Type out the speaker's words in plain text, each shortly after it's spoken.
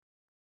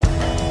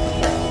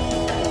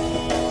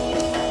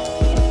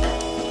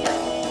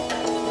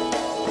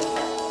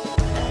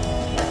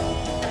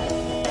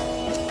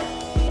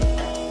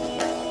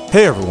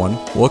Hey everyone,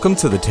 welcome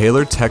to the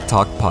Tailored Tech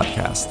Talk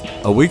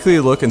podcast, a weekly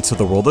look into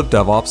the world of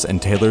DevOps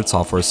and tailored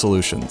software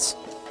solutions.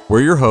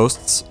 We're your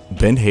hosts,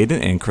 Ben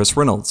Hayden and Chris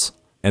Reynolds,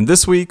 and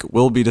this week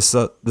we'll be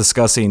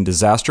discussing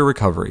disaster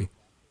recovery.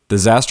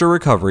 Disaster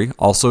recovery,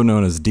 also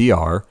known as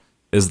DR,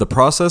 is the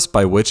process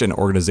by which an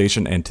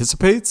organization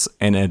anticipates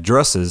and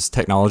addresses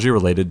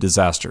technology-related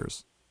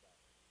disasters.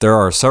 There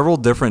are several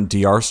different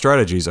DR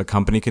strategies a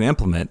company can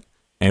implement,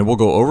 and we'll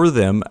go over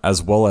them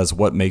as well as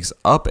what makes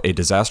up a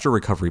disaster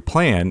recovery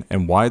plan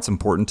and why it's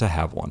important to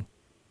have one.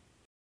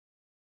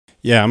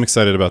 Yeah, I'm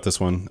excited about this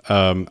one.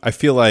 I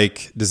feel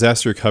like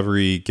disaster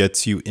recovery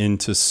gets you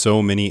into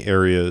so many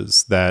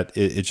areas that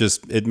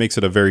it makes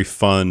it a very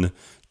fun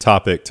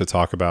topic to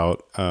talk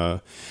about.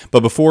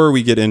 But before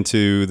we get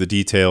into the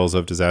details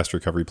of disaster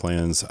recovery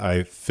plans,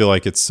 I feel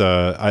like it's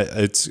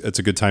a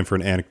good time for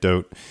an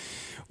anecdote.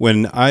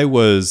 When I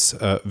was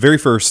very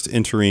first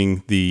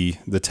entering the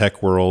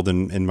tech world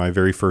and in my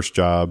very first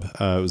job,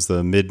 it was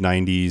the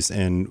mid-90s,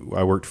 and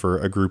I worked for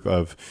a group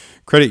of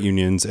credit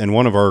unions, and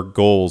one of our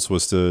goals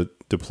was to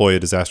deploy a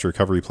disaster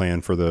recovery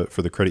plan for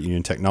the credit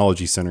union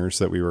technology centers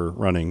that we were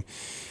running.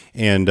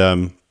 And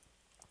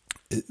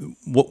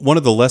one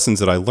of the lessons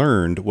that I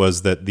learned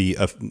was that the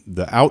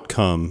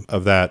outcome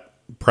of that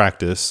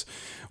practice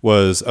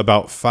was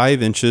about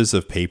 5 inches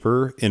of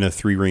paper in a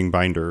 3-ring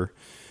binder,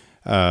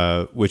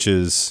 which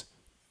is,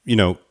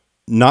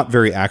 not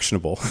very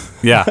actionable.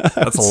 Yeah,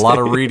 that's a lot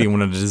of reading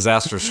when a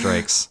disaster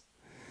strikes.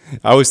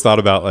 I always thought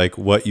about like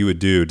what you would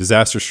do.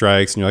 Disaster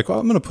strikes, and you're like, well,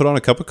 I'm going to put on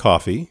a cup of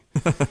coffee,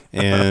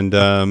 and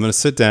I'm going to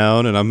sit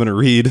down, and I'm going to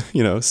read,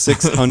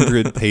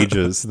 600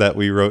 pages that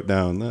we wrote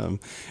down.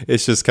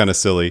 It's just kind of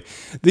silly.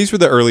 These were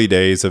the early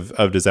days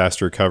of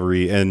disaster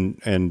recovery, and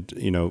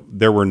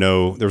there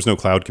was no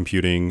cloud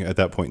computing at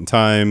that point in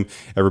time.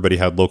 Everybody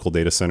had local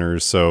data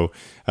centers, so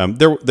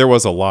there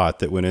was a lot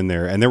that went in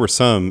there, and there were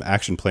some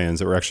action plans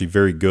that were actually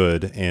very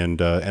good, and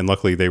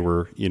luckily they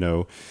were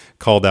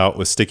called out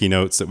with sticky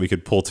notes that we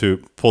could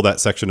pull that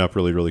section up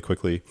really, really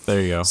quickly.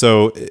 There you go.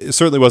 So it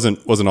certainly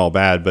wasn't all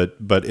bad,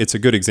 but it's a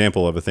good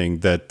example of a thing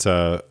that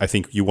I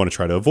think you want to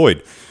try to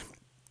avoid.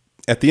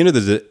 At the end of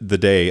the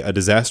day, a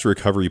disaster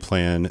recovery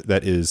plan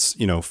that is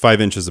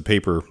 5 inches of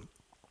paper,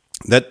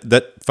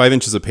 that 5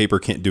 inches of paper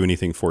can't do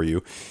anything for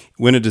you.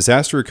 When a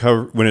disaster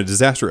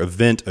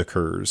event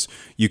occurs,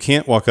 you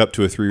can't walk up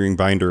to a 3-ring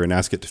binder and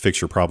ask it to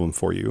fix your problem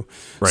for you.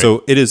 Right.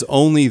 So it is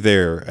only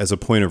there as a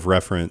point of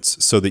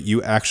reference so that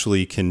you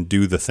actually can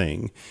do the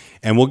thing.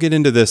 And we'll get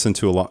into this in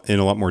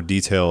a lot more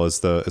detail as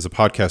the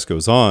podcast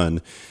goes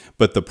on.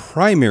 But the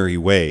primary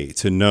way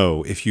to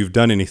know if you've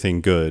done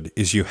anything good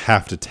is you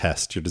have to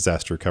test your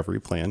disaster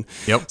recovery plan.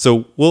 Yep.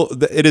 So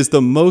it is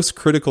the most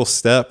critical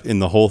step in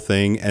the whole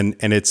thing, and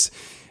it's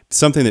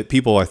something that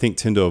people, I think,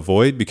 tend to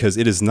avoid because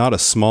it is not a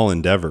small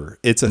endeavor.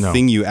 It's a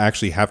thing you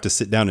actually have to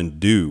sit down and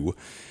do.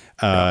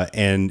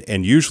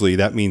 And usually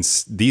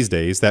these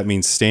days that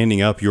means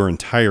standing up your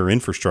entire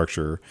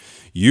infrastructure,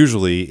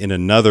 usually in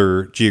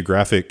another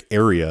geographic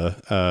area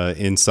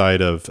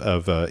inside of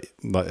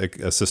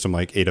a system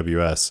like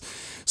AWS.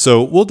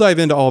 So we'll dive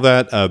into all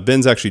that.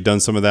 Ben's actually done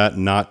some of that,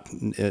 not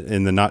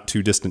in the not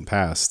too distant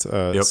past.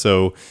 Yep.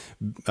 So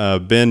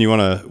Ben, you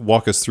want to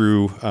walk us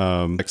through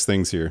next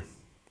things here?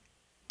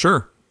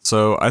 Sure.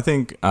 So I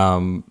think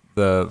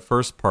the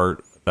first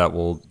part that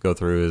we'll go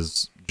through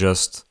is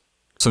just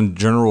some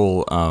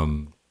general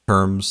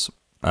terms.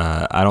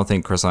 I don't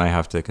think Chris and I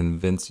have to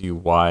convince you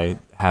why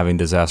having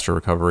disaster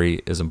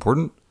recovery is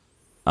important.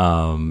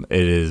 It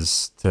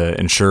is to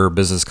ensure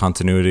business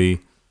continuity,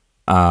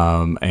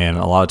 and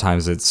a lot of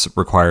times it's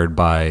required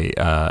by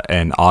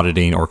an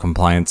auditing or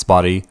compliance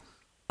body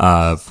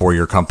for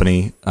your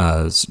company,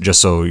 just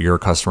so your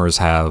customers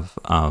have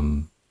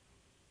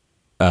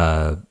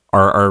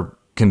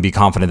can be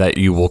confident that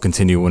you will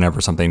continue whenever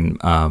something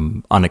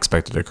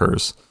unexpected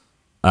occurs.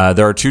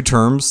 There are 2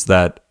 terms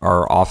that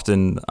are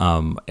often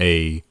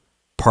a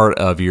part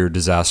of your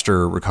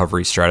disaster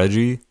recovery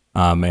strategy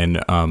and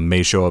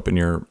may show up in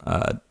your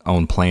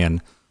own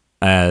plan.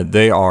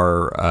 They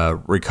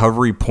are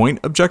recovery point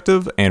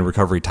objective and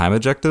recovery time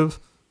objective,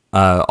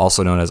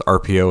 also known as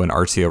RPO and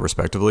RTO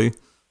respectively.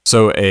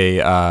 So a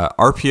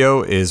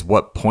RPO is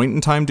what point in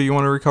time do you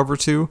want to recover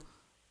to?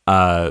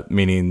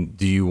 Meaning,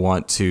 do you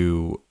want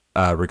to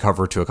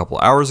recover to a couple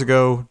hours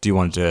ago? Do you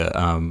want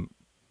to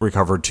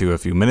recover to a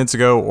few minutes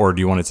ago, or do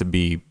you want it to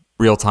be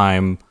real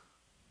time,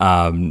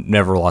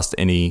 never lost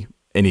any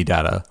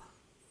data?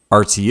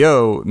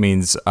 RTO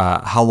means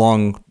how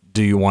long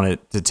do you want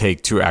it to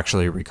take to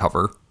actually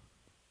recover?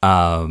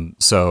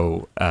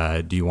 So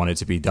do you want it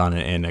to be done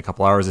in a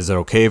couple hours? Is it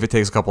okay if it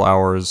takes a couple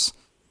hours?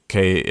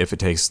 Okay if it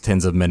takes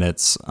tens of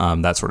minutes,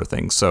 that sort of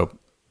thing. So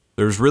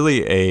there's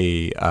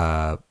really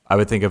I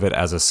would think of it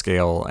as a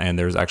scale, and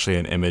there's actually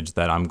an image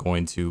that I'm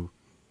going to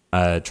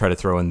try to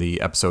throw in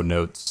the episode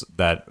notes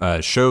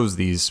that shows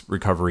these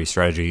recovery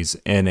strategies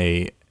in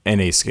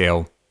a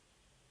scale.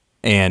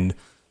 And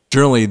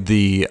generally,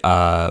 the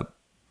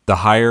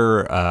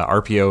higher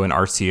RPO and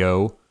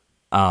RTO,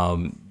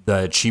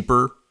 the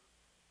cheaper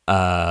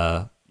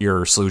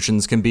your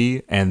solutions can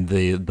be, and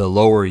the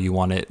lower you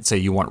want it. Say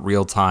you want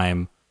real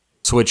time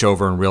switch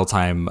over and real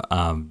time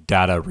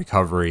data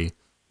recovery.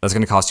 That's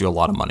going to cost you a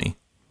lot of money.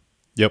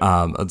 Yep.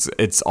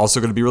 It's also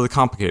going to be really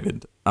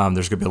complicated.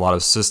 There's going to be a lot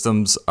of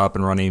systems up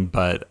and running,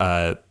 but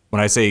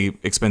when I say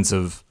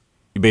expensive,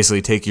 you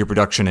basically take your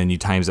production and you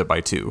times it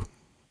by 2.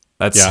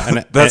 That's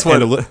that's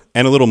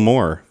and a little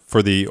more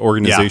for the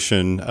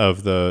organization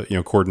of the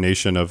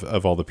coordination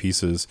of all the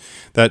pieces.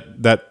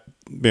 That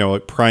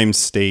like prime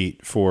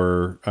state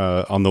for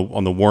on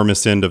the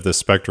warmest end of the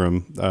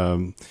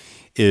spectrum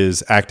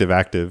is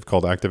active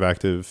called active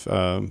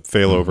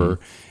failover,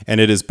 and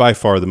it is by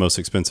far the most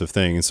expensive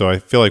thing. And so I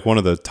feel like one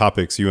of the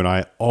topics you and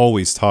I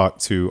always talk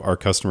to our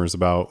customers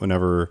about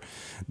whenever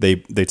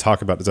they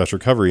talk about disaster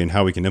recovery and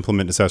how we can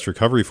implement disaster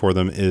recovery for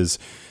them is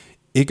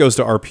it goes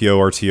to RPO,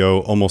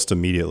 RTO almost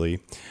immediately.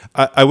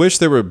 I wish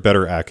there were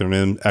better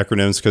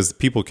acronyms because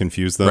people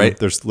confuse them. Right.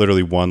 There's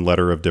literally one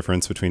letter of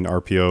difference between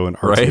RPO and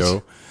RTO.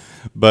 Right.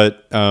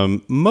 But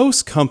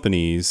most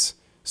companies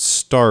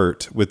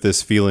start with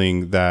this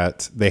feeling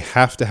that they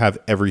have to have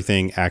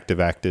everything active,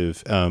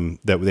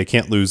 that they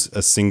can't lose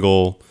a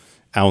single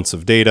ounce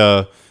of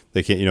data.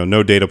 They can't,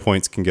 no data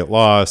points can get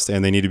lost,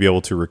 and they need to be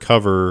able to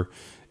recover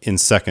in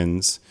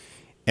seconds.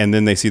 And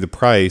then they see the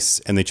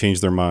price and they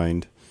change their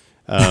mind.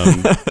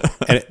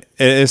 And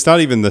it's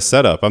not even the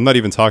setup. I'm not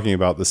even talking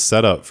about the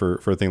setup for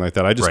a thing like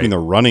that. I just mean the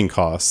running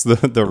costs.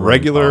 The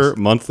regular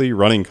monthly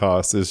running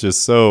cost is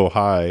just so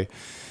high.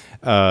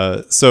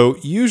 So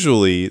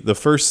usually the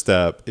first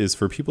step is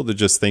for people to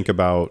just think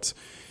about,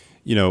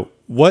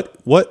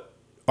 what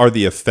are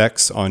the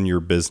effects on your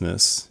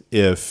business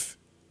if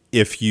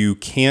you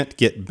can't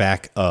get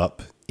back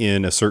up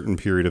in a certain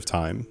period of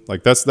time.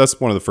 Like that's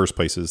one of the first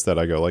places that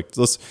I go. Like,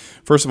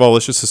 first of all,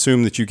 let's just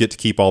assume that you get to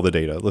keep all the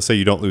data. Let's say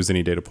you don't lose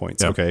any data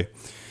points. Yep. Okay.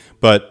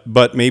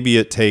 But maybe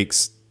it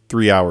takes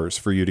 3 hours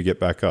for you to get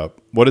back up.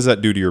 What does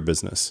that do to your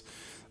business?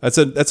 That's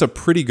a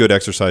pretty good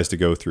exercise to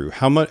go through.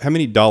 How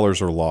many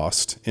dollars are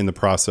lost in the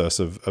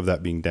process of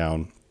that being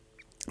down?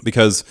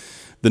 Because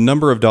the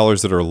number of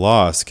dollars that are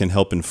lost can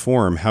help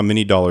inform how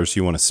many dollars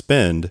you want to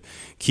spend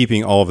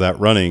keeping all of that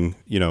running,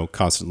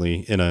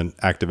 constantly in an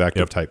active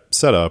Yep. type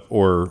setup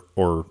or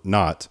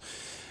not.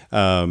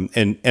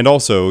 And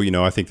also,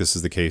 I think this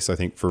is the case. I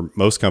think for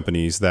most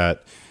companies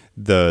that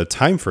the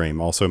time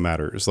frame also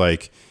matters.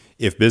 Like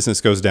if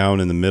business goes down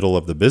in the middle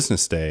of the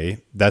business day,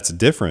 that's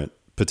different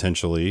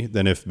potentially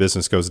than if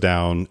business goes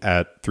down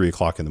at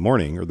 3:00 in the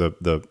morning or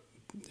the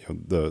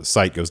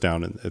site goes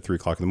down at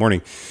 3:00 in the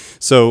morning.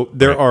 So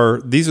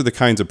these are the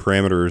kinds of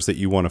parameters that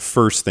you want to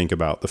first think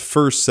about. The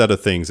first set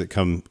of things that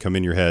come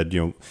in your head,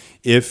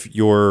 if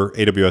your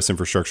AWS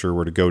infrastructure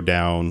were to go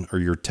down or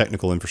your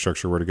technical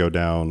infrastructure were to go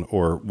down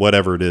or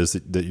whatever it is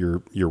that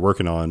you're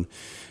working on,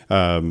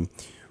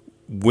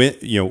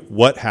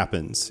 what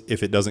happens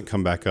if it doesn't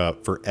come back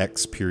up for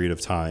X period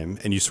of time?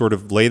 And you sort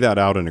of lay that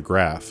out in a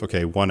graph.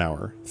 Okay, 1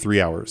 hour, 3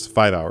 hours,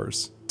 5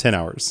 hours, 10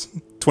 hours,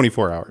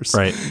 24 hours.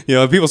 Right.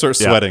 People start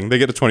sweating. They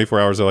get to 24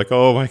 hours. They're like,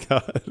 oh my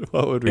God,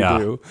 what would we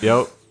do?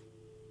 Yep.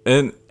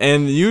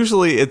 And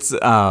usually it's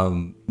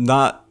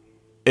not,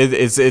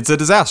 it's a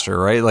disaster,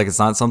 right? Like it's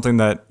not something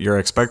that you're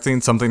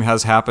expecting. Something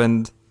has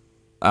happened.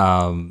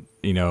 The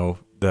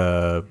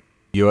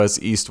US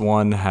East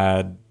one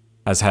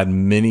has had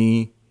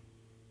many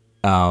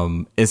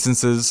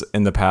instances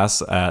in the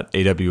past at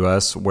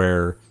AWS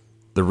where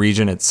the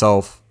region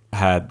itself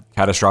had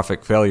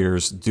catastrophic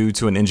failures due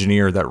to an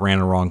engineer that ran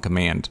a wrong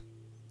command.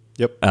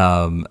 Yep.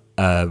 One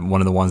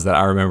of the ones that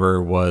I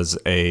remember was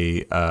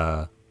it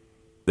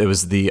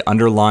was the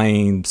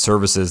underlying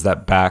services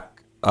that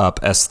back up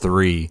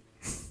S3.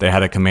 They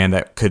had a command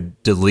that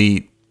could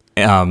delete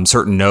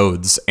certain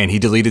nodes, and he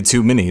deleted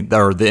too many,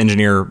 or the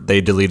engineer, they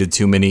deleted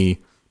too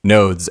many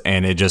nodes,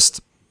 and it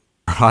just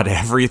brought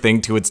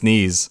everything to its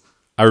knees.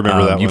 I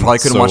remember that one. You probably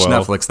couldn't watch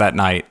well. Netflix that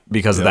night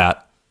because of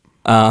that.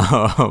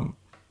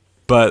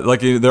 But like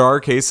there are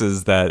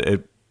cases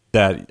that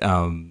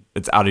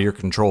it's out of your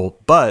control.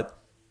 But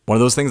one of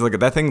those things, like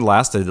that thing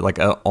lasted like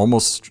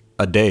almost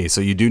a day.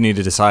 So you do need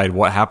to decide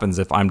what happens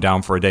if I'm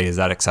down for a day. Is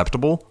that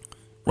acceptable?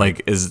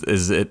 Like,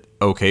 is it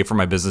okay for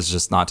my business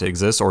just not to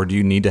exist, or do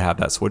you need to have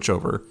that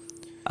switchover?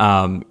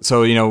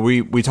 So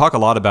we talk a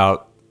lot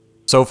about.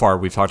 So far,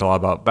 we've talked a lot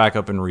about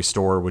backup and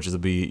restore, which is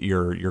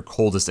your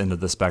coldest end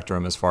of the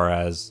spectrum as far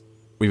as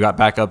we've got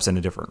backups in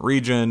a different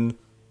region,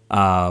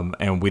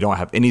 and we don't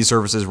have any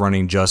services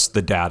running, just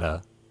the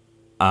data.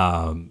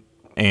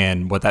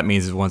 And what that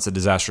means is once a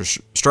disaster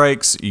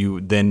strikes, you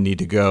then need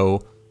to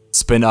go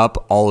spin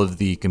up all of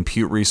the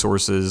compute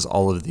resources,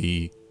 all of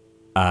the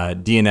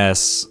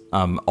DNS,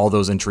 all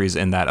those entries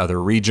in that other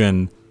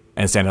region,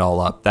 and stand it all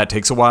up. That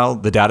takes a while.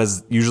 The data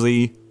is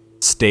usually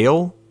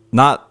stale.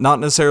 Not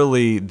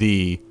necessarily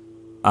the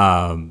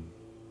having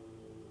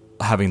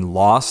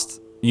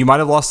lost. You might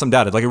have lost some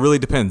data. Like it really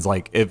depends.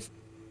 Like if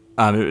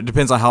it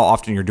depends on how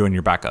often you're doing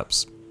your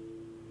backups.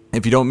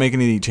 If you don't make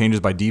any changes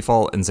by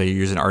default and say you're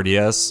using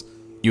RDS,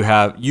 you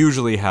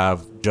usually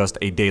have just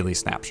a daily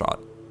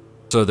snapshot.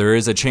 So there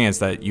is a chance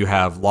that you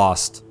have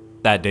lost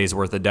that day's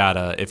worth of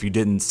data if you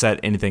didn't set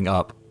anything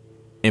up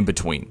in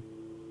between.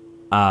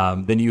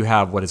 Then you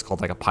have what is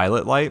called like a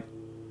pilot light.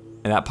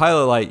 And that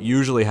pilot light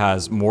usually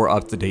has more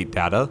up-to-date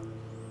data.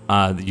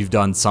 That you've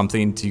done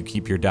something to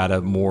keep your data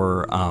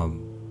more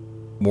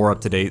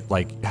up-to-date,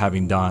 like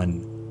having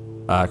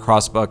done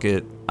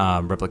cross-bucket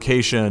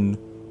replication,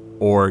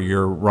 or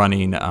you're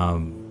running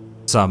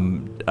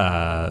some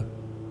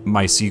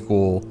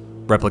MySQL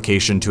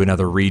replication to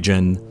another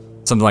region,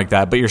 something like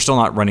that. But you're still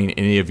not running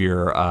any of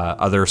your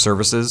other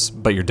services,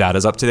 but your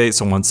data's up-to-date.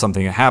 So once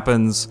something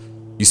happens,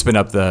 you spin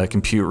up the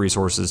compute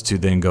resources to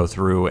then go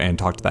through and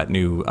talk to that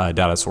new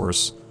data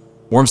source.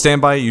 Warm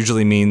standby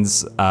usually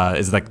means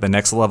is like the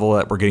next level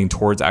that we're getting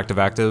towards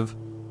active-active.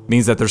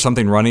 Means that there's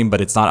something running,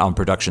 but it's not on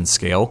production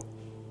scale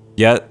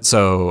yet.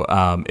 So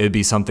it'd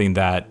be something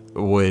that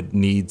would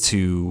need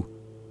to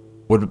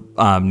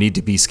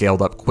be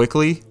scaled up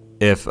quickly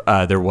if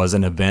there was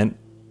an event,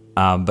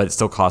 but it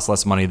still costs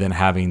less money than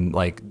having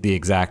like the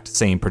exact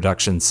same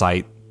production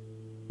site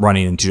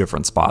running in two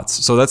different spots.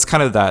 So that's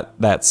kind of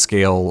that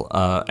scale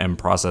and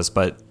process.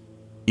 But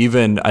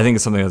even I think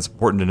it's something that's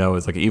important to know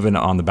is like even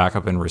on the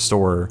backup and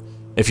restore,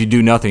 if you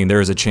do nothing,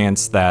 there is a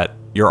chance that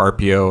your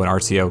RPO and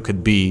RTO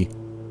could be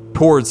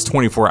towards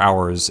 24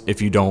 hours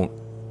if you don't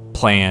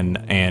plan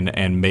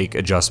and make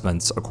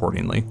adjustments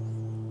accordingly.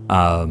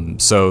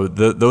 So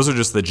those are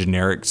just the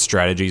generic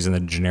strategies and the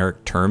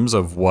generic terms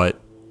of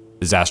what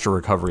disaster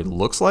recovery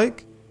looks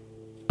like.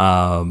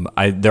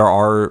 There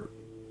are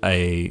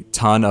a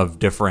ton of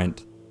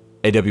different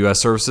AWS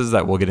services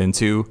that we'll get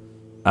into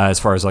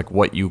as far as like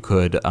what you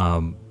could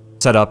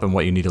set up and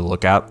what you need to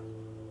look at.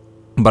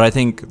 But I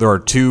think there are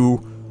two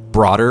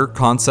broader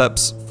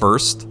concepts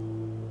first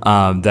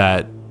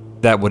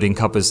that would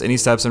encompass any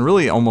steps and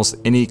really almost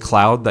any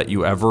cloud that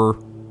you ever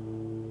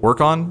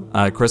work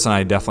on. Chris and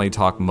I definitely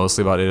talk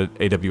mostly about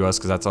AWS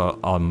because that's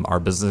our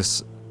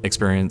business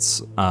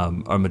experience,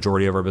 a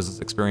majority of our business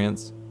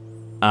experience.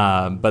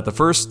 But the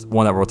first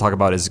one that we'll talk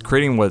about is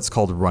creating what's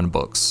called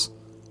runbooks.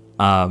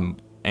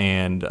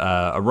 And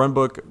a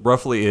runbook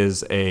roughly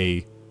is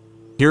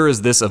here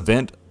is this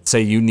event.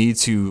 Say you need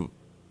to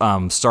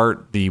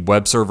start the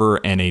web server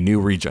in a new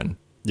region.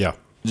 Yeah.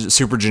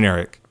 Super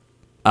generic.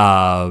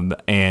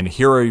 And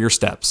here are your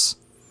steps.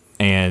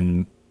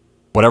 And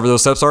whatever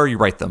those steps are, you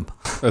write them.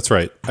 That's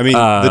right. I mean,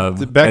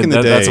 back in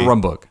the day, that's a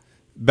runbook.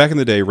 Back in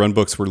the day,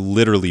 runbooks were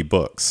literally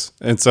books.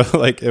 And so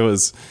like it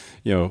was,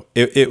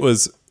 it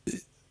was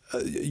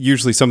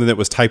usually something that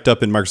was typed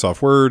up in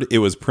Microsoft Word. It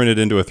was printed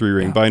into a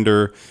 3-ring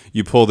binder.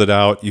 You pulled it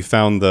out. You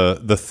found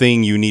the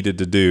thing you needed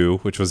to do,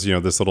 which was,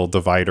 this little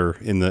divider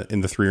in the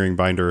 3-ring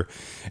binder.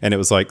 And it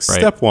was like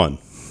step 1,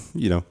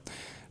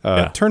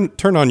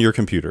 turn on your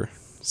computer.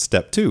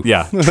 Step 2.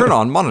 Yeah. Turn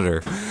on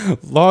monitor.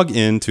 Log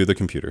into the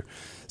computer.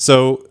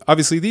 So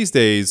obviously these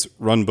days,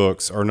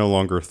 runbooks are no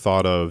longer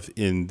thought of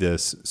in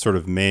this sort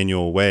of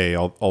manual way,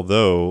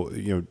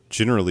 although,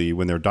 generally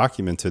when they're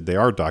documented, they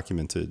are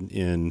documented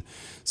in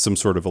some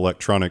sort of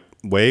electronic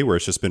way where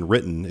it's just been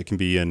written. It can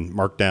be in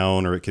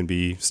Markdown, or it can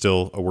be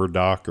still a Word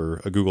doc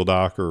or a Google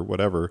doc or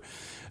whatever.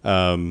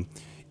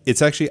 It's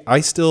actually,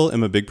 I still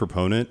am a big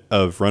proponent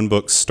of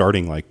runbooks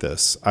starting like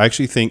this. I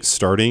actually think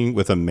starting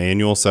with a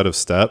manual set of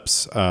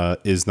steps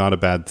is not a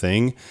bad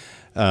thing.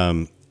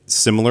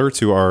 Similar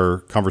to our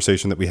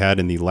conversation that we had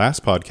in the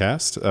last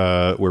podcast,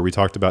 where we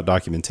talked about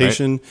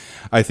documentation. Right.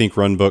 I think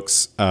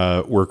runbooks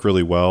work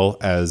really well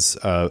as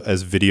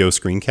video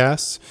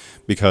screencasts,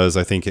 because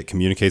I think it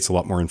communicates a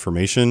lot more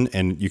information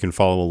and you can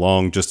follow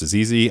along just as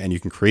easy and you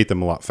can create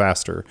them a lot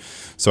faster.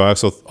 So I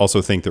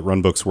also think that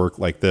runbooks work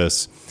like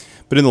this.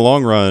 But in the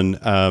long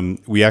run,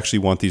 we actually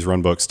want these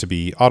runbooks to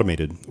be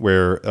automated,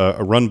 where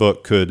a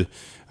runbook could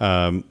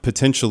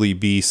potentially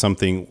be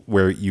something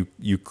where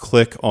you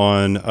click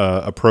on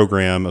a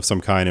program of some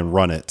kind and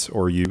run it,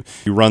 or you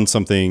run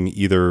something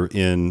either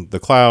in the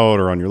cloud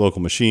or on your local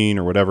machine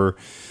or whatever.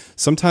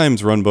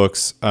 Sometimes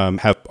runbooks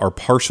are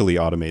partially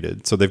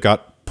automated, so they've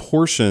got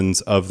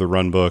portions of the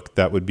runbook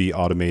that would be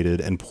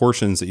automated and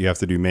portions that you have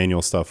to do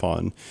manual stuff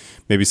on.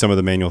 Maybe some of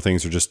the manual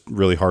things are just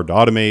really hard to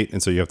automate,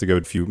 and so you have to go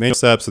a few manual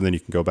steps, and then you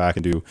can go back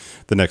and do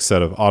the next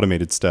set of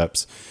automated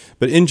steps.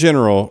 But in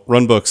general,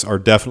 runbooks are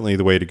definitely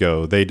the way to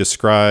go. They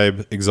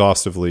describe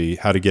exhaustively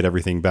how to get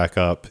everything back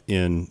up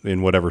in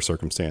whatever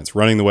circumstance.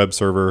 Running the web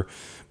server,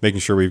 making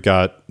sure we've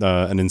got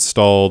an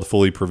installed,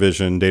 fully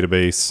provisioned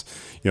database,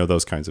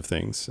 those kinds of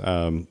things.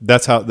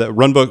 That's how the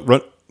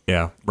runbook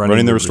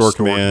running the restore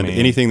command,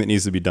 anything that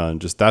needs to be done.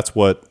 Just that's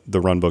what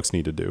the runbooks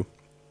need to do.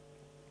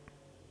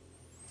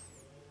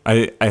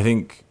 I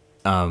think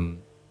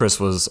Chris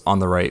was on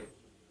the right.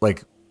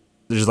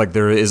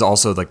 There is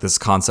also this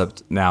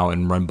concept now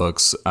in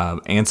runbooks.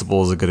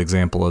 Ansible is a good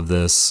example of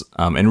this,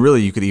 and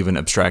really you could even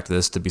abstract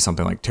this to be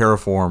something like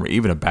Terraform or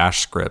even a Bash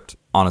script.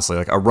 Honestly,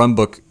 a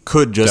runbook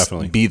could just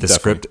be the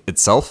script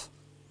itself.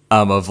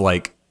 Of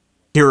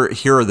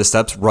here are the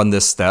steps. Run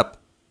this step.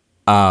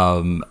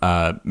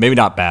 Maybe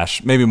not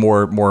Bash. Maybe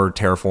more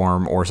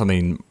Terraform or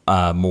something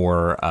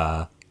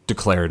more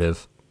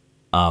declarative.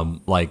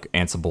 like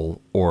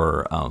Ansible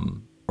or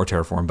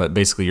Terraform. But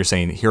basically, you're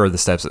saying here are the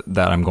steps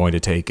that I'm going to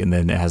take, and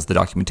then it has the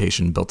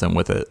documentation built in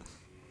with it.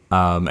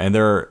 And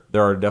there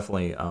are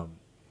definitely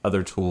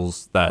other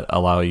tools that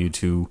allow you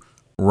to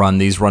run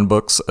these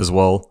runbooks as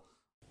well.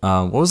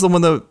 What was the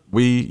one that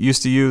we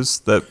used to use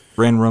that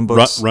ran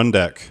runbooks?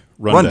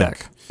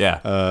 Rundeck. Yeah.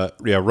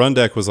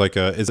 Rundeck was like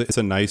it's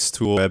a nice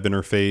tool web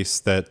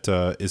interface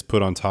that is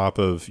put on top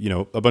of,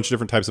 a bunch of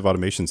different types of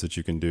automations that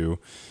you can do.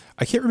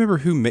 I can't remember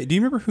do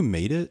you remember who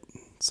made it?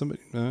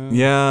 Somebody?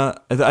 Yeah,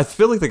 I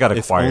feel like they got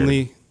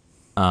acquired.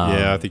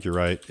 Yeah, I think you're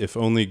right. If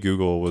only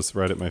Google was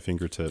right at my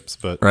fingertips,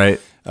 but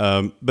right.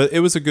 But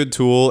it was a good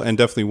tool and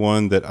definitely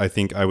one that I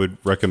think I would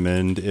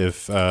recommend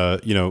if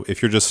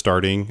if you're just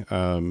starting.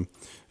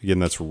 Again,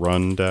 that's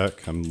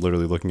Rundeck. I'm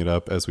literally looking it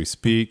up as we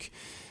speak.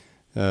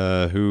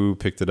 Who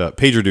picked it up?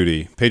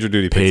 PagerDuty.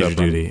 PagerDuty picked up.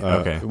 PagerDuty.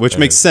 Okay, which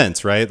makes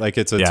sense, right? Like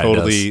it's a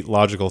totally it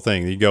logical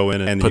thing. You go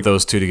in and put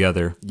those two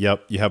together.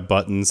 Yep, you have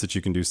buttons that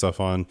you can do stuff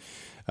on.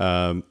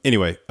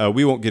 Anyway,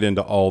 we won't get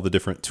into all the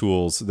different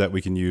tools that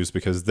we can use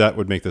because that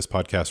would make this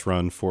podcast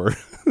run for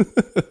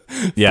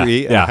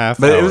 3.5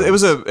 But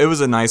hours. it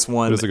was a nice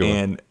one. It was a good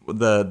and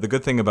the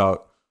good thing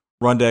about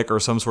Rundeck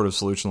or some sort of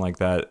solution like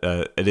that,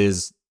 it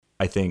is,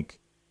 I think,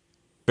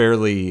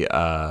 fairly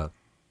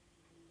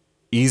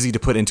easy to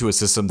put into a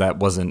system that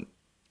wasn't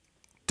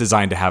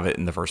designed to have it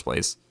in the first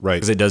place. Right.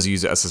 Because it does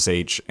use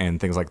SSH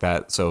and things like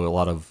that. So a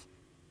lot of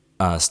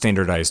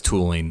standardized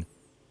tooling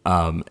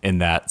in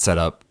that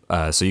setup.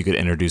 So you could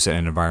introduce it in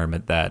an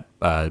environment that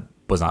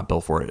was not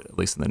built for it, at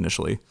least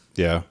initially.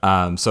 Yeah.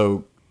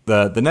 So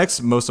the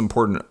next most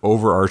important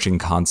overarching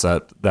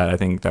concept that I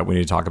think that we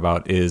need to talk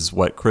about is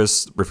what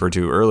Chris referred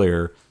to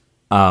earlier.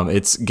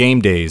 It's game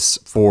days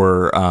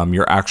for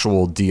your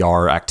actual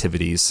DR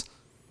activities.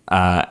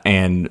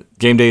 And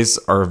game days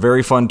are a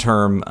very fun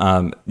term.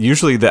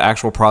 Usually the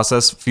actual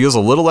process feels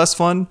a little less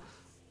fun,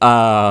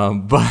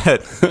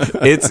 but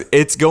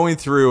it's going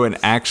through and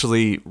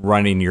actually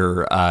running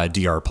your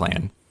DR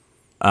plan.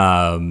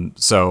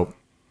 So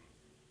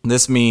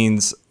this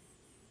means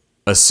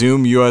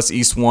assume US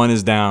East 1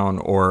 is down,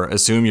 or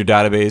assume your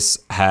database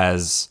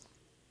has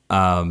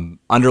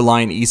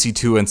underlying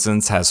EC2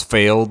 instance has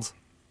failed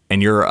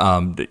and your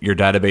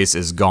database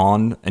is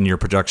gone in your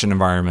production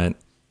environment.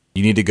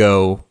 You need to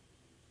go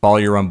follow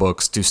your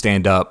runbooks to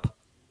stand up,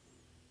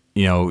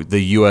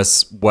 the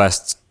US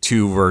West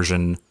 2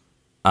 version.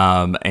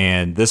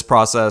 And this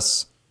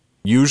process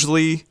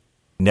usually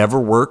never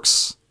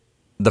works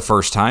the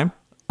first time.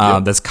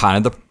 Yep. That's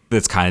kind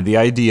of the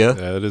idea.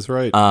 That is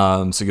right.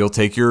 So you'll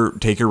take your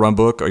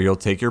runbook or you'll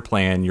take your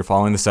plan. You're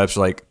following the steps.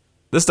 You're like,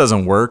 this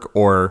doesn't work,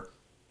 or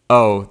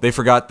oh, they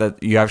forgot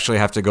that you actually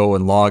have to go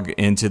and log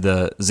into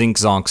the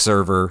ZincZonk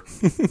server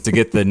to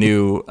get the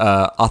new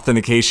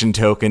authentication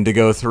token to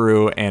go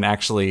through and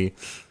actually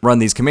run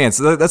these commands.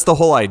 So that's the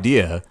whole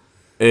idea,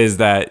 is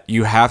that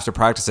you have to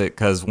practice it,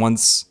 because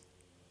once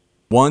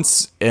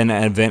an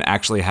event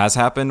actually has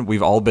happened,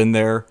 we've all been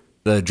there.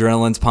 The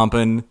adrenaline's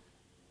pumping.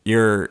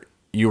 You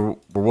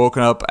were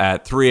woken up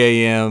at 3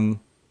 a.m.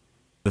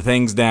 The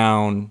thing's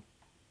down.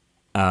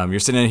 You're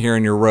sitting here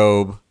in your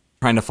robe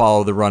trying to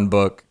follow the run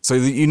book. So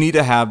you need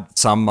to have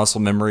some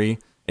muscle memory,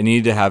 and you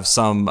need to have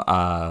some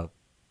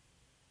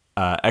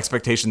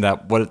expectation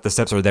that what the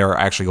steps are there are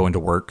actually going to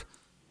work,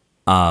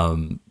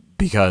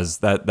 because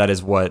that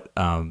is what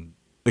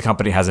the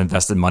company has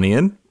invested money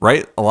in,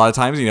 right? A lot of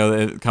times,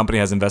 the company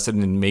has invested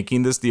in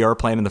making this DR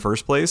plan in the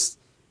first place.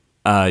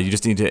 You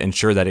just need to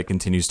ensure that it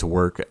continues to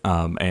work.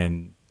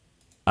 And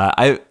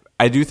I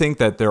do think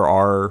that there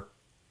are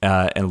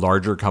in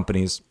larger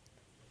companies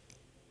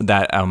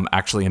that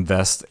actually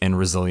invest in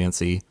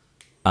resiliency.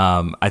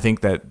 I think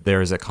that there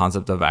is a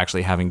concept of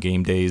actually having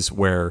game days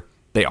where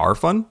they are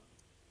fun.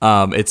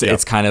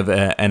 It's kind of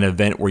an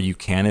event where you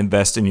can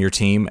invest in your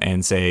team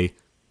and say,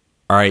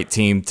 all right,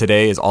 team,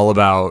 today is all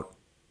about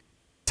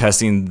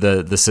testing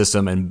the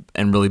system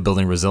and really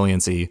building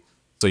resiliency.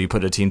 So you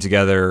put a team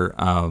together,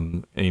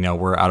 and,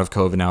 we're out of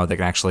COVID now. They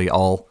can actually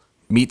all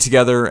meet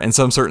together in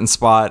some certain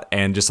spot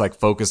and just like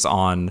focus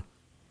on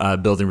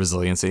building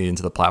resiliency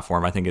into the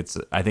platform. I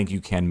think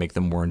you can make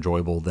them more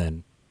enjoyable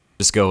than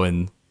just go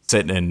and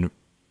sit and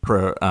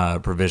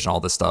provision all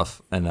this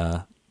stuff in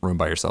a room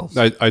by yourself.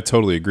 I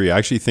totally agree. I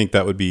actually think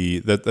that would be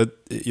that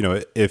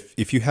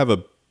if you have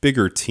a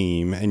bigger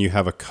team and you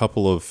have a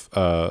couple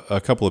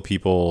of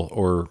people,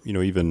 or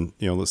even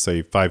let's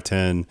say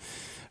 5-10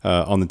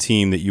 on the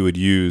team that you would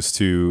use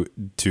to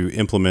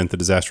implement the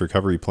disaster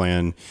recovery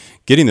plan,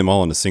 getting them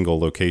all in a single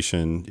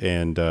location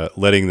and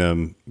letting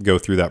them go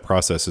through that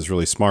process is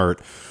really smart.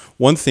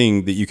 One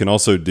thing that you can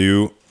also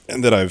do,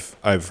 and that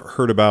I've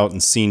heard about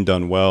and seen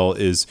done well,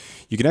 is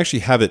you can actually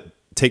have it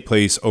take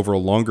place over a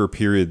longer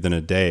period than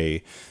a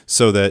day,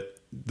 so that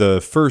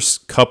the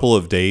first couple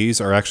of days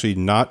are actually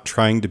not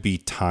trying to be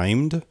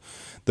timed.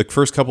 The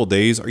first couple of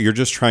days, you're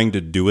just trying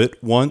to do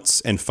it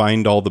once and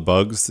find all the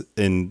bugs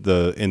in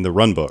the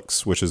run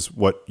books, which is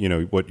what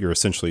you're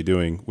essentially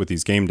doing with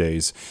these game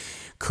days.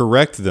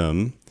 Correct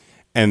them,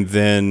 and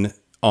then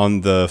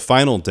on the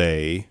final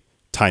day,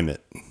 time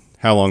it.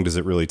 How long does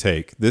it really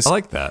take? I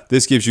like that.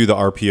 This gives you the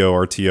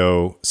RPO,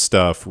 RTO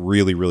stuff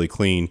really, really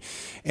clean.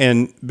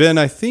 And Ben,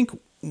 I think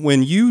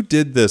when you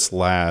did this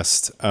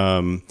last,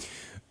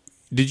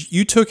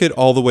 you took it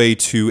all the way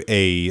to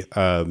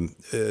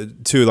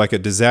like a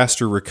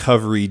disaster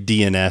recovery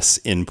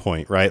DNS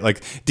endpoint, right? Like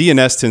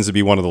DNS tends to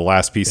be one of the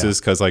last pieces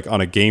because like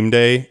on a game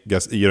day,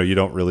 you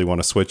don't really want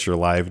to switch your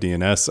live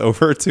DNS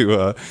over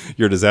to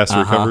your disaster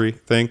recovery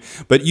thing.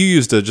 But you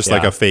used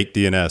like a fake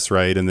DNS,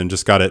 right? And then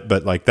just got it.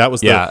 But like that was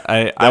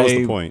that was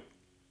the point.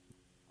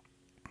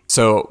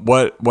 So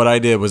what I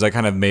did was I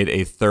kind of made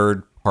a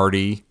third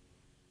party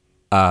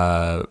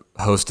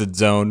hosted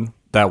zone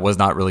that was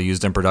not really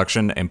used in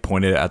production and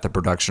pointed at the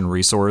production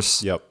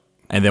resource. Yep.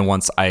 And then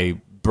once I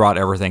brought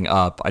everything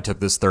up, I took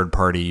this third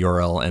party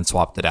URL and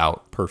swapped it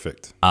out.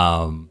 Perfect.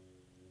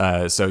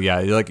 So yeah,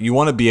 like you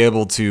want to be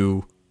able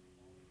to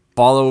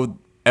follow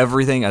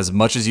everything as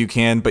much as you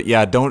can, but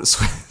yeah, don't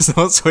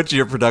switch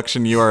your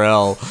production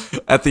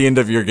URL at the end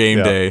of your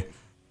game day.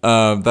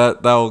 That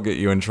will get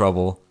you in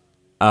trouble.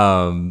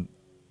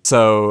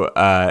 So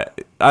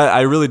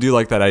I really do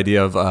like that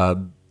idea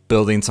of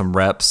building some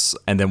reps,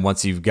 and then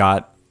once you've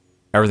got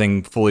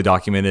everything fully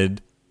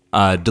documented,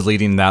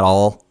 deleting that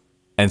all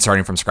and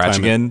starting from scratch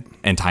again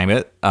and time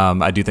it.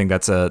 I do think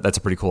that's a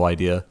pretty cool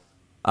idea.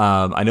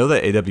 I know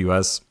that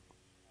AWS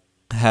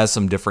has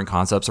some different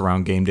concepts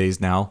around game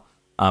days now.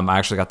 I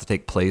actually got to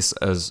take place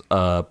as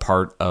a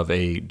part of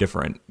a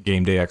different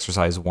game day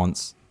exercise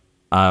once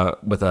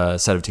with a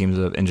set of teams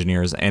of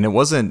engineers, and it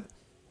wasn't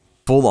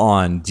full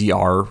on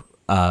DR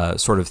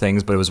sort of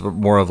things, but it was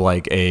more of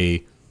like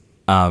a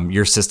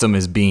your system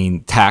is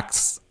being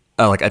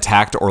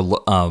attacked or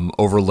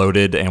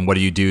overloaded, and what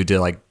do you do to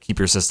like keep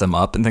your system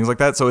up and things like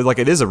that. So like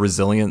it is a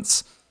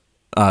resilience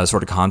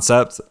sort of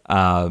concept.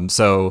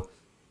 So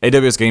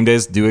AWS game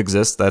days do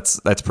exist.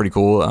 That's pretty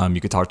cool.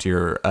 You could talk to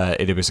your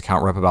AWS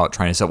account rep about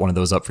trying to set one of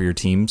those up for your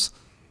teams.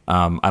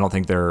 I don't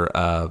think they're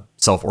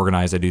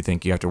self-organized. I do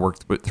think you have to work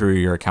through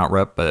your account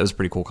rep, but it was a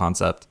pretty cool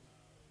concept.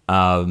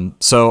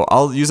 So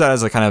I'll use that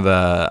as a kind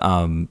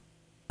of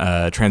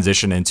a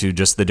transition into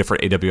just the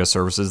different AWS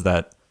services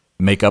that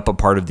make up a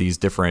part of these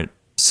different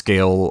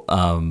scale,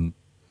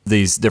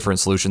 these different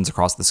solutions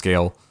across the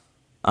scale.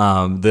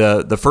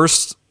 The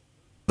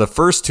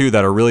first two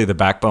that are really the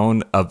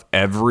backbone of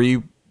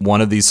every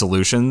one of these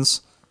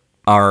solutions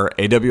are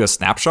AWS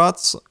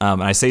snapshots.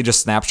 And I say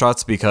just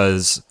snapshots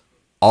because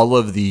all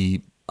of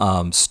the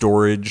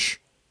storage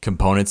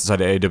components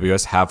inside of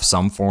AWS have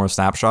some form of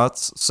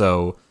snapshots.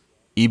 So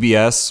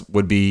EBS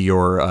would be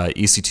your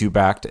EC2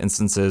 backed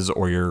instances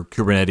or your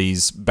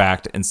Kubernetes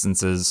backed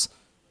instances.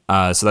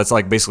 So that's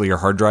like basically your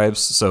hard drives.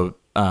 So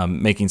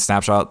making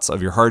snapshots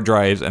of your hard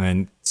drives and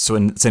then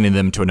sending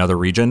them to another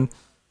region.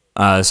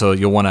 So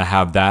you'll want to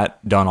have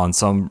that done on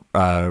some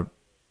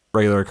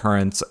regular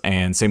occurrence.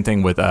 And same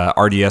thing with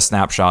RDS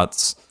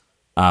snapshots.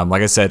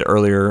 Like I said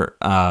earlier,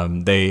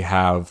 they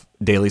have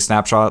daily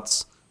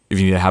snapshots. If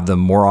you need to have them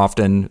more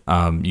often,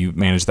 you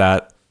manage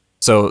that.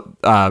 So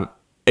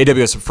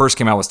AWS first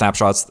came out with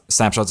snapshots.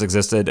 Snapshots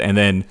existed, and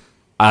then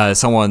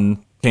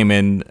someone came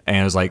in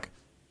and was like,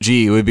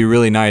 gee, it would be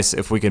really nice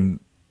if we could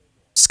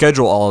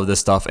schedule all of this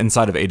stuff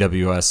inside of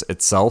AWS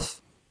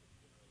itself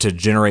to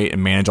generate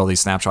and manage all these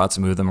snapshots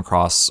and move them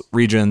across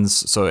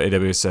regions. So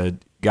AWS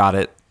said, got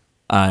it,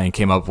 and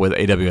came up with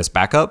AWS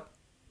Backup.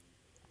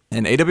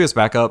 And AWS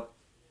Backup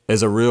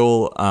is a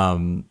real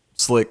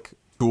slick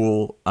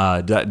tool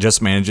that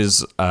just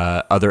manages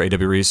other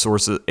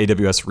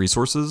AWS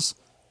resources.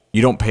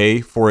 You don't pay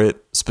for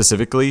it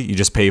specifically. You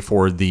just pay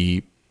for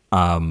the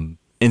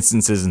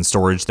instances and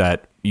storage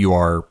that you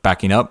are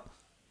backing up.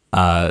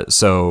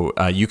 So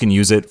you can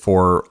use it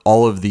for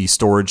all of the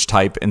storage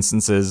type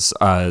instances,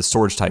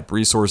 storage type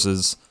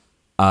resources.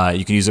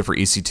 You can use it for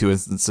EC2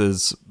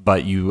 instances,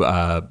 but you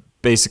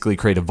basically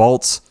create a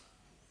vault,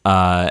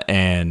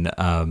 and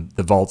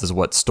the vault is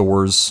what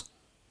stores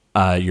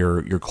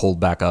your cold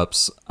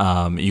backups.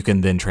 You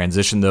can then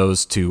transition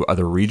those to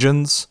other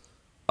regions.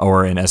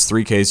 Or in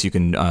S3 case, you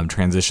can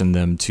transition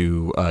them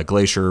to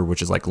Glacier,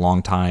 which is like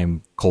long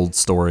time cold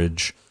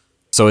storage.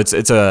 So it's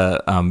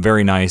a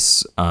very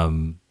nice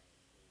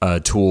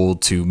tool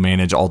to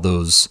manage all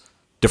those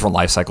different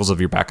life cycles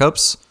of your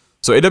backups.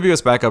 So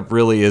AWS Backup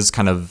really is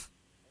kind of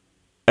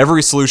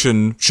every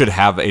solution should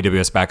have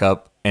AWS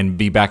Backup and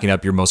be backing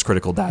up your most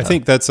critical data. I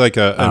think that's like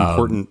an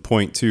important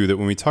point too, that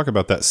when we talk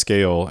about that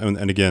scale,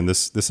 and again,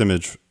 this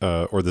image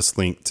or this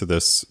link to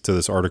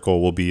this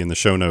article will be in the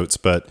show notes,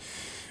 but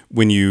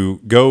when you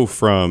go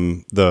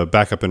from the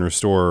backup and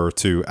restore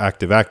to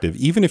active,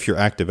 even if you're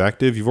active,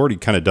 you've already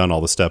kind of done all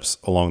the steps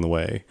along the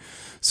way.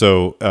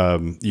 So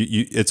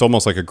it's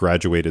almost like a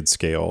graduated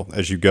scale.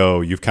 As you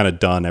go, you've kind of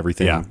done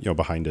everything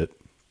behind it.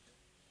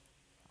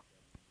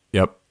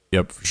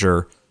 Yep, for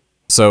sure.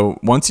 So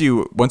once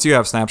you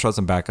have snapshots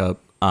and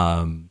backup,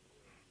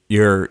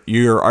 your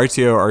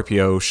RTO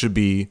RPO should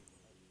be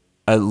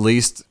at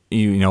least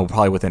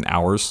probably within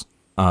hours,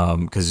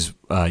 because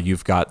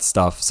you've got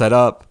stuff set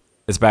up.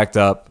 It's backed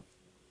up.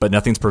 but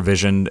nothing's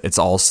provisioned. It's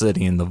all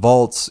sitting in the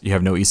vaults. You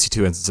have no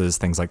EC2 instances,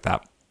 things like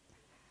that.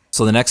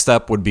 So the next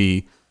step would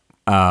be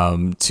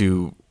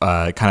to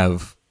kind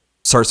of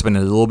start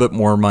spending a little bit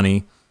more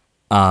money.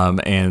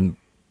 And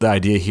the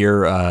idea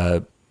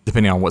here,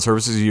 depending on what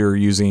services you're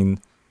using,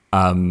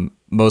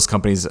 most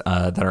companies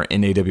that are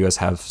in AWS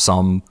have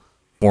some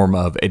form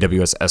of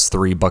AWS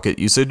S3 bucket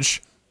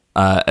usage.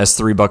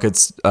 S3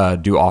 buckets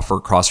do offer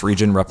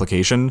cross-region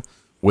replication,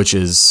 which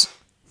is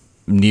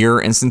near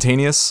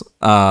instantaneous.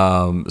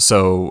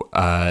 So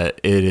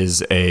it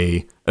is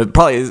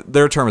probably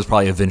their term is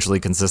probably eventually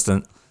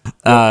consistent.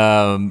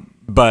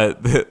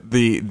 But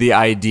the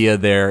idea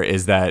there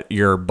is that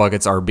your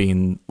buckets are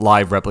being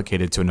live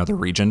replicated to another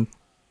region.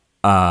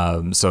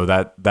 So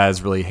that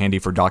is really handy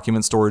for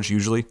document storage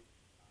usually.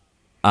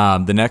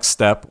 The next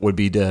step would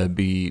be to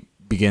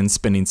begin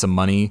spending some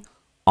money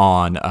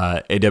on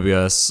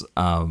AWS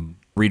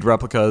read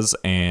replicas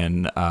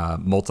and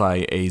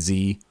multi-AZ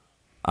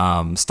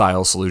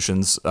style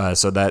solutions.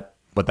 So that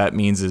what that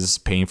means is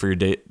paying for your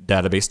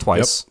database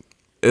twice. Yep.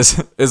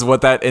 Is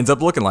what that ends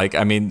up looking like.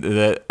 I mean,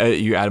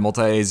 you add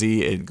multi-AZ,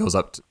 it goes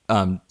up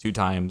 2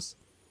 times.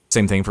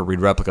 Same thing for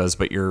read replicas,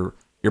 but you're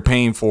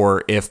paying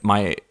for if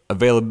my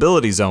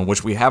availability zone,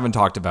 which we haven't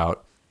talked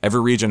about.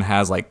 Every region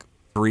has like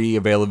 3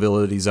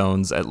 availability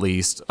zones at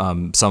least.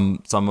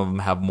 Some of them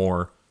have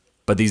more,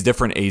 but these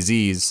different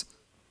AZs,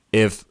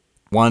 if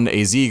one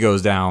AZ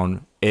goes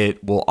down,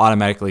 it will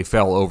automatically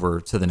fail over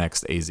to the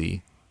next AZ.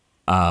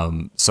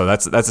 So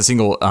that's a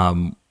single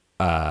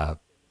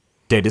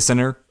data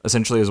center,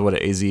 essentially, is what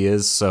an AZ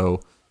is.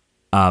 So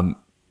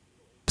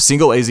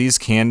single AZs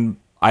can...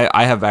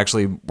 I have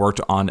actually worked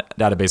on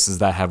databases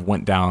that have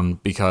went down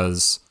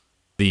because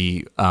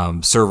the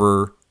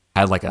server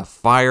had like a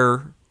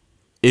fire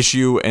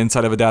issue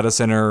inside of a data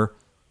center,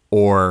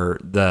 or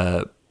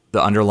the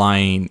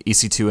underlying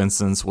EC2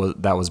 instance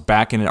that was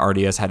back in an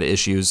RDS had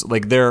issues.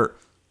 Like there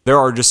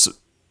are just...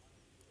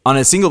 On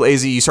a single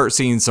AZ, you start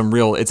seeing some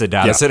real it's a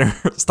data center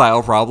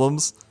style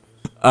problems.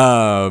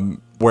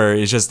 Where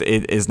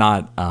it is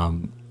not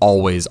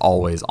always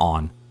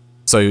on.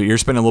 So you're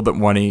spending a little bit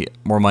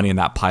more money in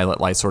that pilot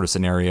light sort of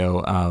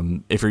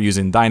scenario. If you're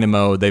using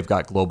Dynamo, they've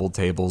got global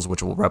tables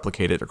which will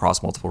replicate it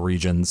across multiple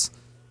regions.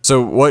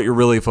 So what you're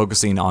really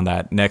focusing on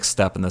that next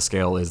step in the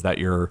scale is that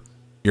your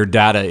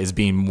data is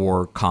being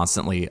more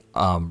constantly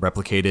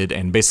replicated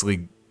and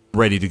basically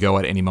ready to go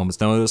at any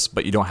moment's notice,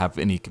 but you don't have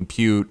any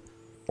compute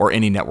or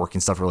any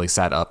networking stuff really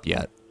set up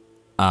yet.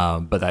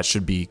 But that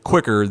should be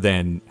quicker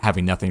than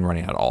having nothing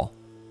running at all.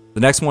 The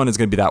next one is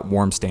going to be that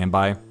warm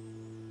standby.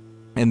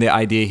 And the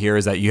idea here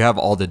is that you have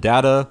all the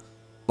data,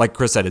 like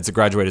Chris said, it's a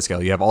graduated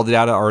scale. You have all the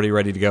data already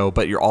ready to go,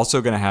 but you're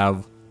also going to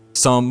have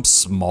some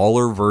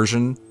smaller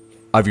version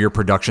of your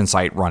production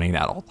site running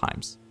at all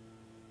times.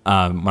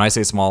 When I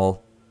say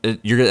small,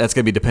 that's going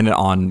to be dependent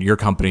on your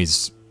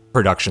company's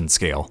production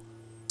scale.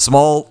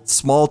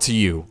 Small to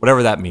you,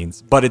 whatever that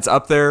means. But it's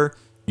up there.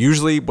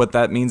 Usually what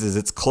that means is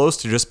it's close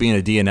to just being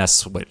a DNS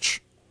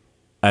switch.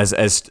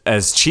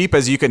 As cheap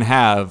as you can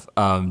have,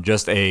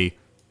 just a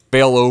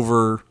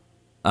failover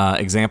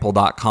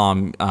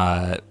example.com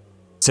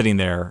sitting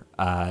there,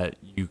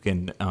 you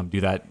can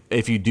do that.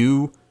 If you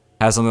do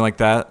have something like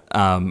that,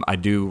 I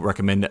do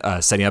recommend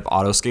setting up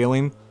auto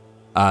scaling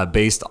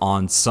based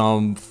on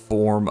some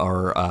form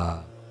or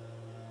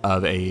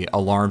of a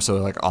alarm, so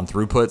like on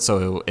throughput.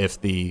 So if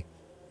the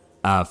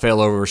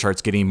failover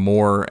starts getting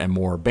more and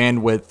more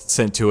bandwidth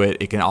sent to it,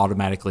 it can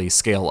automatically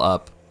scale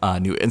up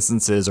new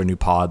instances or new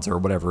pods or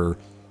whatever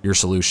your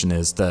solution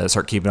is to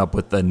start keeping up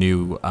with the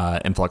new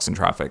influx in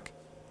traffic.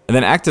 And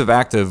then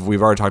active,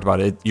 we've already talked about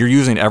it. You're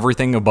using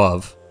everything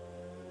above,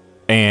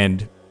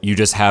 and you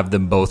just have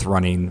them both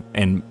running,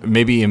 and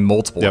maybe in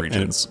multiple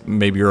regions.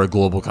 Maybe you're a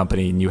global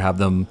company and you have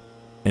them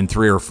in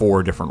 3 or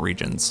 4 different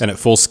regions. And at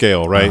full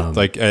scale, right?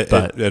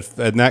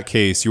 In that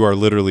case, you are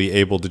literally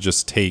able to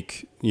just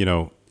take,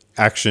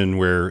 action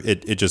where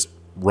it just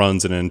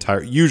runs in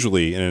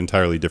usually in an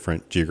entirely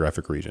different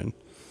geographic region.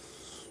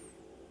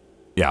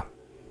 Yeah.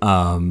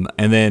 And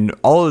then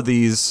all of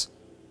these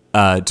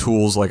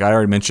tools, like I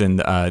already mentioned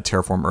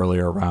Terraform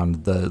earlier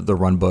around the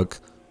runbook,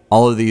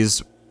 all of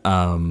these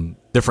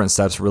different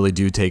steps really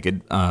do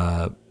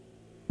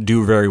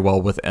do very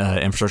well with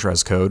infrastructure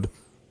as code,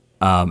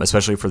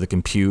 especially for the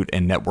compute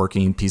and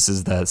networking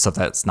pieces, stuff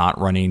that's not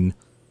running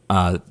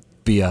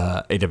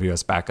via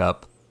AWS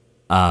backup.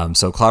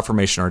 So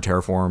CloudFormation or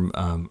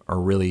Terraform are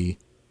really,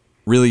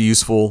 really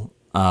useful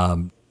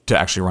to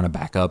actually run a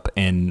backup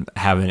and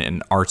having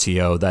an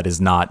RTO that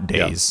is not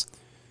days.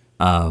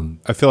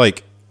 I feel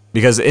like,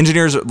 because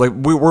engineers, like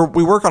we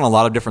work on a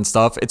lot of different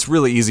stuff, it's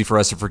really easy for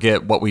us to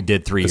forget what we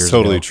did 3 years ago.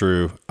 Totally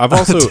true. I've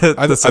also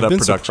I've been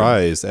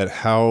surprised at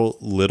how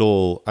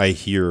little I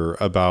hear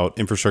about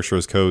infrastructure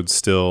as code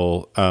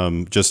still,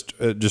 just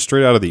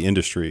straight out of the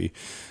industry.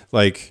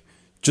 Like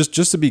just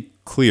to be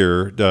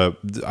clear,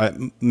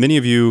 many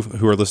of you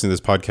who are listening to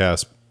this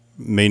podcast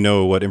may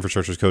know what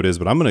infrastructure as code is,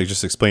 but I'm going to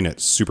just explain it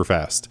super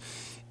fast.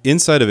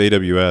 inside of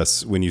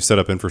AWS, when you set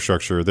up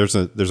infrastructure, there's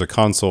a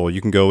console.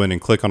 You can go in and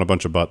click on a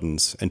bunch of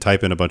buttons and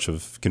type in a bunch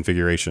of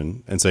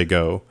configuration and say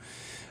go.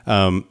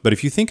 But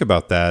if you think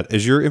about that,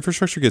 as your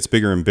infrastructure gets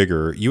bigger and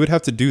bigger, you would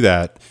have to do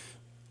that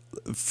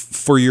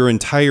for your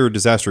entire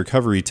disaster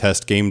recovery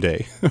test game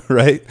day,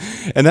 right?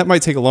 And that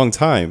might take a long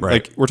time.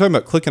 Right. Like we're talking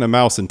about clicking a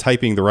mouse and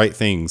typing the right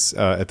things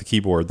at the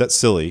keyboard. That's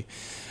silly.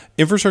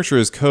 Infrastructure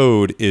as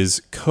code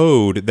is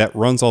code that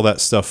runs all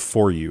that stuff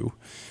for you.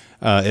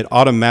 It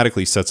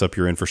automatically sets up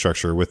your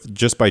infrastructure with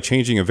just by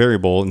changing a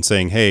variable and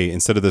saying, hey,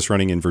 instead of this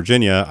running in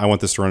Virginia, I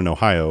want this to run in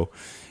Ohio.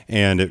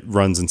 And it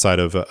runs inside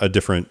of a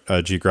different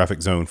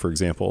geographic zone, for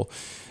example.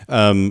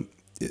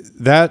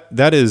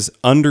 That is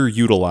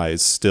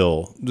underutilized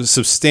still,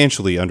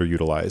 substantially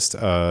underutilized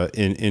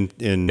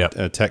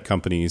in tech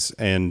companies.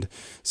 And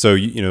so,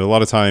 a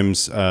lot of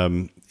times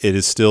it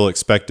is still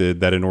expected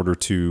that in order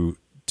to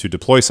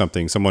deploy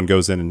something, someone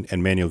goes in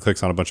and manually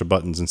clicks on a bunch of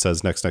buttons and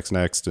says next, next,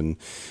 next, and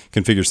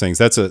configures things.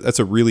 That's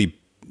a really,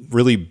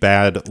 really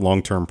bad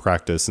long-term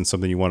practice and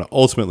something you want to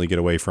ultimately get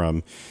away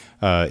from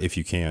if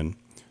you can.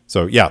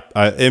 So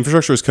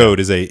infrastructure as code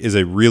is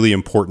a really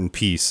important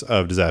piece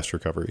of disaster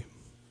recovery.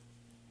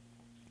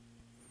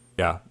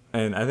 Yeah,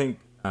 and I think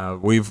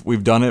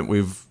we've done it.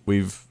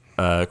 We've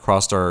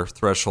crossed our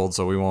threshold,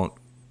 so we won't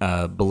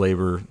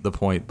belabor the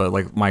point. But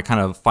like my kind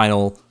of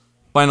final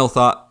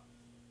thought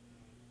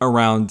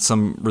around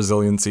some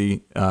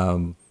resiliency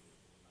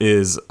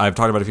is I've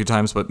talked about it a few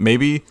times, but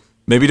maybe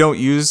don't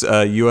use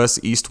US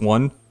East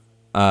 1.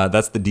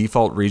 That's the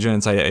default region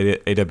inside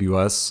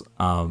AWS.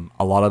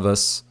 A lot of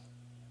us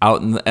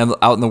out in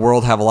the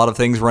world have a lot of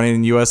things running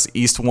in US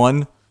East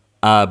 1,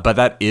 but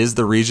that is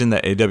the region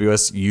that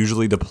AWS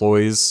usually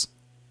deploys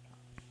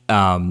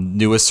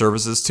newest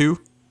services to.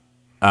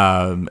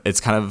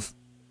 It's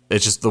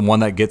just the one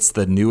that gets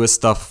the newest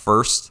stuff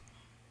first.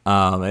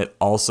 It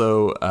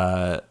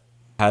also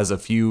has a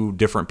few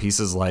different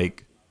pieces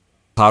like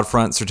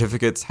CloudFront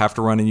certificates have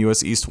to run in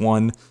US East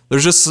 1.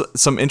 There's just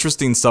some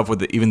interesting stuff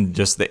with even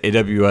just the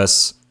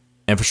AWS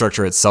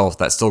infrastructure itself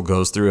that still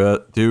goes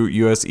through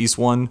US East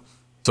 1.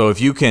 So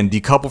if you can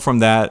decouple from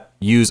that,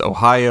 use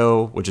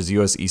Ohio, which is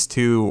US East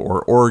 2,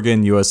 or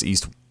Oregon, US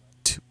East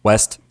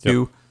West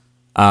 2,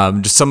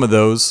 just some of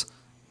those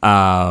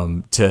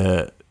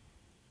to,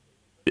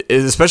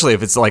 especially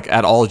if it's like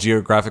at all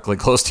geographically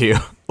close to you,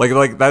 like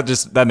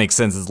that makes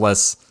sense. It's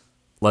less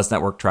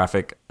network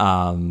traffic.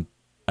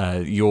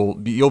 You'll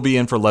be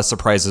in for less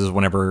surprises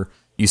whenever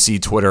you see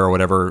Twitter or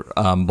whatever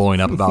blowing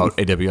up about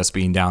AWS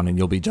being down, and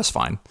you'll be just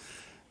fine.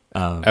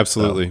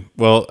 Absolutely. So.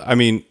 Well, I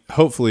mean,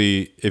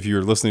 hopefully, if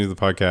you're listening to the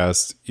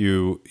podcast,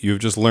 you've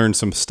just learned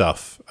some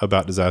stuff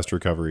about disaster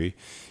recovery.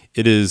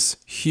 It is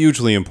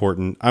hugely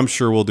important. I'm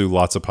sure we'll do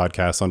lots of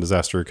podcasts on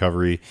disaster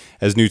recovery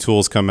as new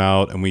tools come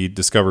out and we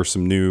discover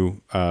some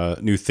new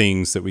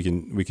things that we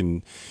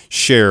can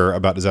share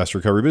about disaster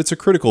recovery. But it's a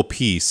critical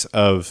piece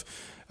of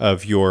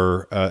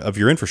your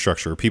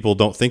infrastructure. People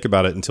don't think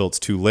about it until it's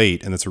too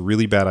late, and it's a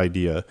really bad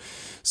idea.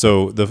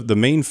 So the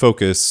main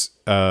focus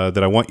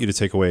that I want you to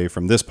take away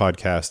from this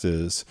podcast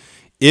is,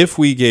 if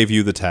we gave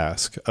you the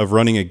task of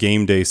running a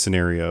game day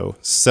scenario,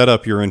 set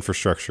up your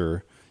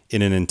infrastructure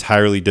in an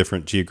entirely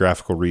different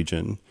geographical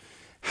region,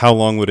 how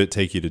long would it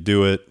take you to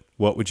do it?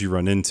 What would you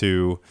run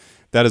into?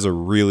 That is a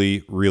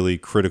really, really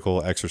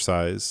critical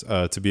exercise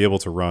to be able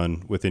to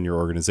run within your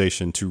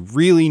organization to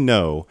really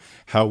know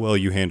how well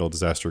you handle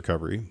disaster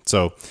recovery.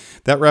 So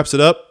that wraps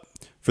it up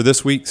for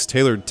this week's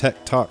Tailored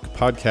Tech Talk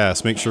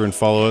podcast. Make sure and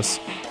follow us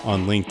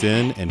on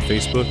LinkedIn and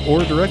Facebook,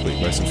 or directly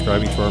by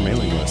subscribing to our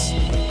mailing list.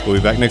 We'll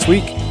be back next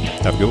week.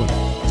 Have a good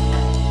one.